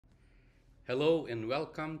Hello and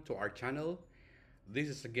welcome to our channel. This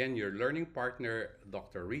is again your learning partner,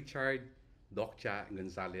 Dr. Richard Doccha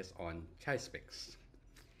Gonzalez on ChiSpecs.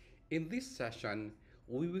 In this session,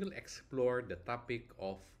 we will explore the topic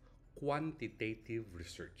of quantitative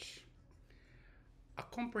research. A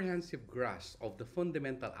comprehensive grasp of the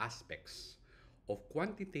fundamental aspects of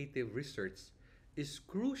quantitative research is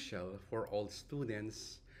crucial for all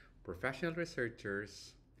students, professional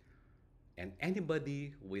researchers, and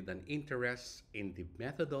anybody with an interest in the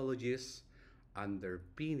methodologies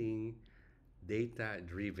underpinning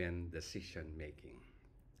data-driven decision-making.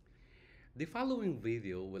 The following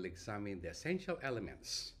video will examine the essential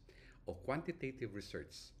elements of quantitative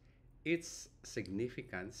research, its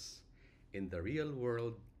significance in the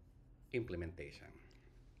real-world implementation.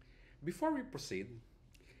 Before we proceed,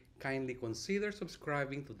 kindly consider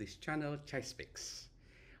subscribing to this channel, ChiSpecs.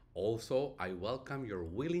 Also, I welcome your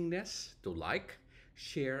willingness to like,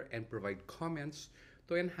 share, and provide comments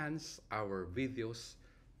to enhance our videos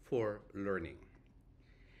for learning.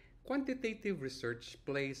 Quantitative research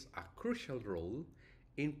plays a crucial role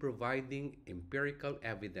in providing empirical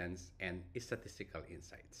evidence and statistical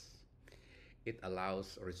insights. It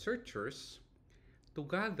allows researchers to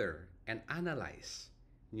gather and analyze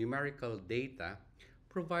numerical data,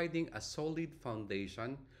 providing a solid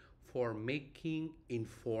foundation for making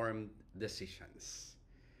informed decisions.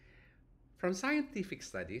 From scientific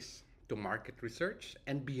studies to market research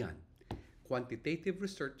and beyond, quantitative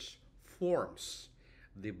research forms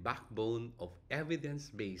the backbone of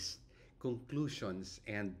evidence-based conclusions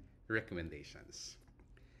and recommendations.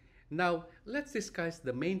 Now, let's discuss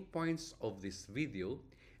the main points of this video,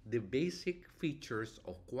 the basic features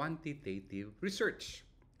of quantitative research.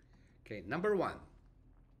 Okay, number one,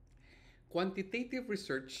 quantitative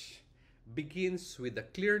research begins with the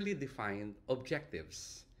clearly defined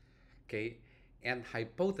objectives, and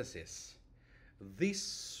hypotheses. These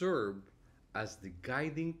serve as the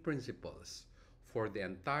guiding principles for the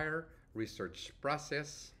entire research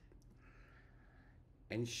process,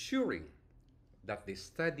 ensuring that the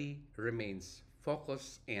study remains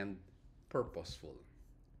focused and purposeful.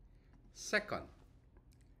 Second,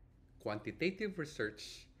 quantitative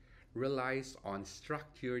research relies on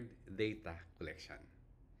structured data collection.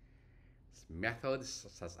 Methods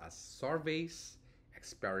such as surveys,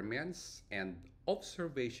 experiments, and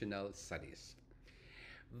observational studies.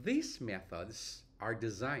 These methods are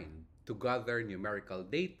designed to gather numerical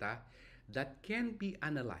data that can be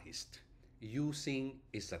analyzed using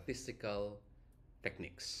statistical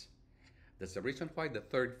techniques. That's the reason why the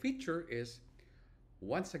third feature is,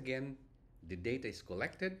 once again, the data is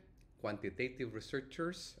collected. Quantitative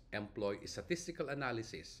researchers employ statistical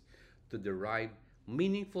analysis to derive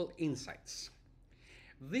meaningful insights.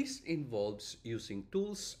 This involves using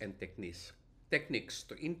tools and techniques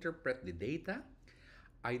to interpret the data,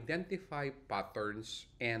 identify patterns,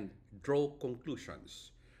 and draw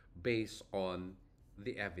conclusions based on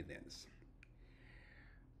the evidence.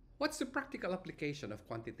 What's the practical application of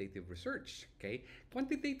quantitative research?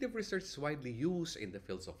 Quantitative research is widely used in the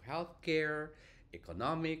fields of healthcare,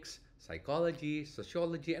 economics, psychology,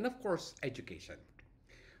 sociology, and of course, education.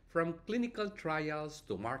 From clinical trials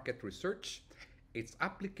to market research, its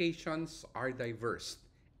applications are diverse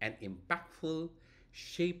and impactful,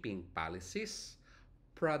 shaping policies,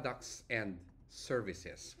 products, and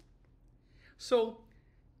services. So,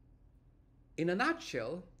 in a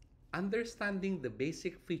nutshell, understanding the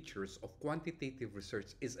basic features of quantitative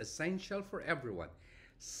research is essential for everyone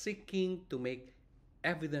seeking to make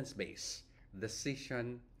evidence-based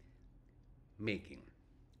decision-making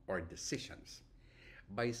or decisions.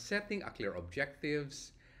 By setting a clear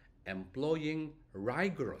objectives, employing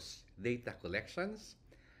rigorous data collection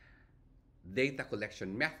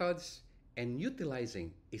methods, and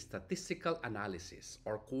utilizing statistical analysis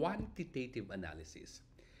or quantitative analysis,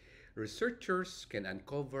 researchers can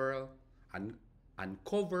uncover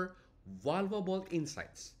valuable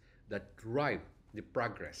insights that drive the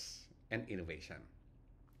progress and innovation.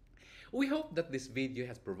 We hope that this video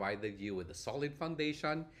has provided you with a solid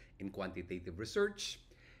foundation in quantitative research.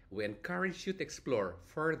 We encourage you to explore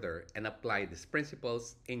further and apply these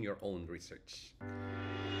principles in your own research.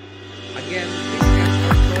 Again, please ends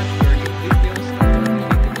our short learning videos on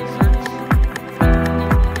quantitative research.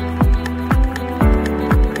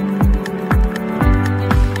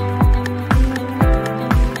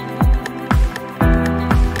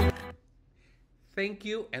 Thank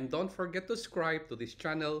you, and don't forget to subscribe to this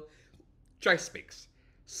channel, ChiSpecs.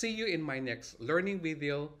 See you in my next learning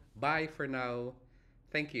video. Bye for now.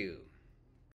 Thank you.